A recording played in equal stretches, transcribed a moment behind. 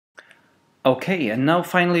Okay, and now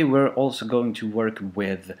finally we're also going to work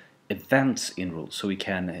with events in rules, so we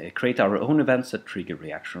can create our own events that trigger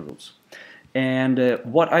reaction rules. And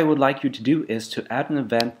what I would like you to do is to add an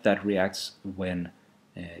event that reacts when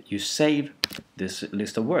you save this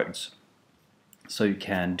list of words. So you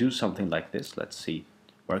can do something like this. Let's see,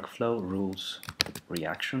 workflow rules,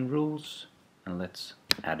 reaction rules, and let's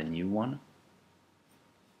add a new one.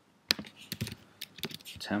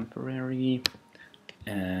 Temporary,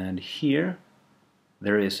 and here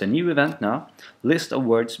there is a new event now. List of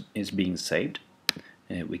words is being saved.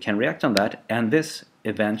 We can react on that, and this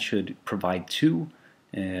event should provide two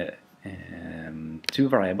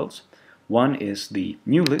variables. One is the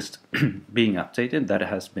new list being updated, that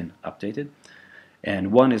has been updated,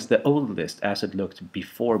 and one is the old list as it looked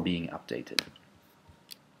before being updated.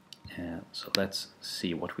 So let's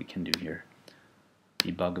see what we can do here.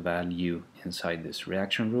 Debug value inside this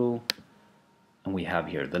reaction rule, and we have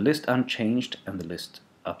here the list unchanged and the list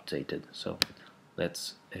updated. So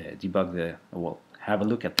let's have a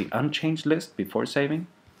look at the unchanged list before saving,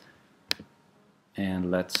 and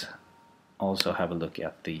let's also have a look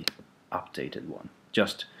at the updated one,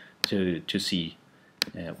 just to see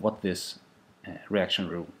what this reaction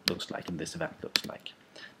rule looks like and this event looks like.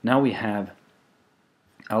 Now we have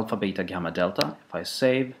alpha, beta, gamma, delta. If I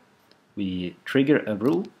save, we trigger a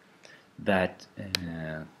rule that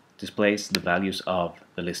displays the values of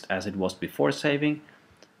the list as it was before saving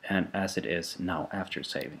and as it is now after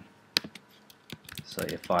saving. So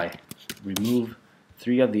if I remove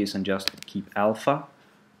 3 of these and just keep alpha,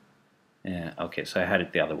 okay, so I had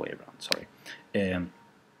it the other way around, sorry.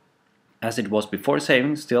 As it was before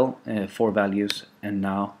saving, still 4 values, and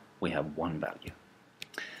now we have 1 value.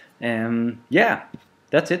 Yeah,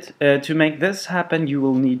 that's it. To make this happen, you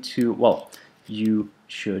will need to, well, you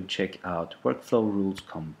should check out workflow rules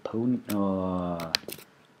component,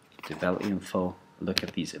 devel info, look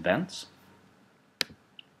at these events.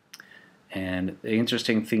 And the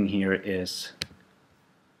interesting thing here is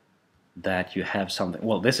that you have something,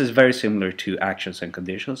 well, this is very similar to actions and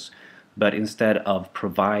conditions, but instead of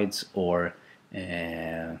provides or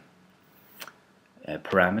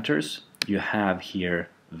parameters, you have here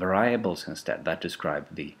variables instead that describe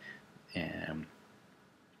the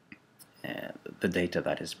data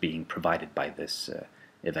that is being provided by this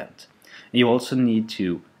event. You also need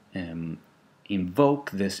to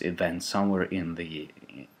invoke this event somewhere in the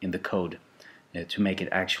code to make it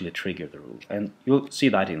actually trigger the rule, and you'll see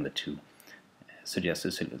that in the two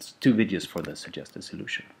videos for the suggested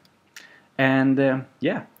solution. And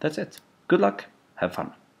yeah, that's it. Good luck, have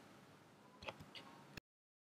fun.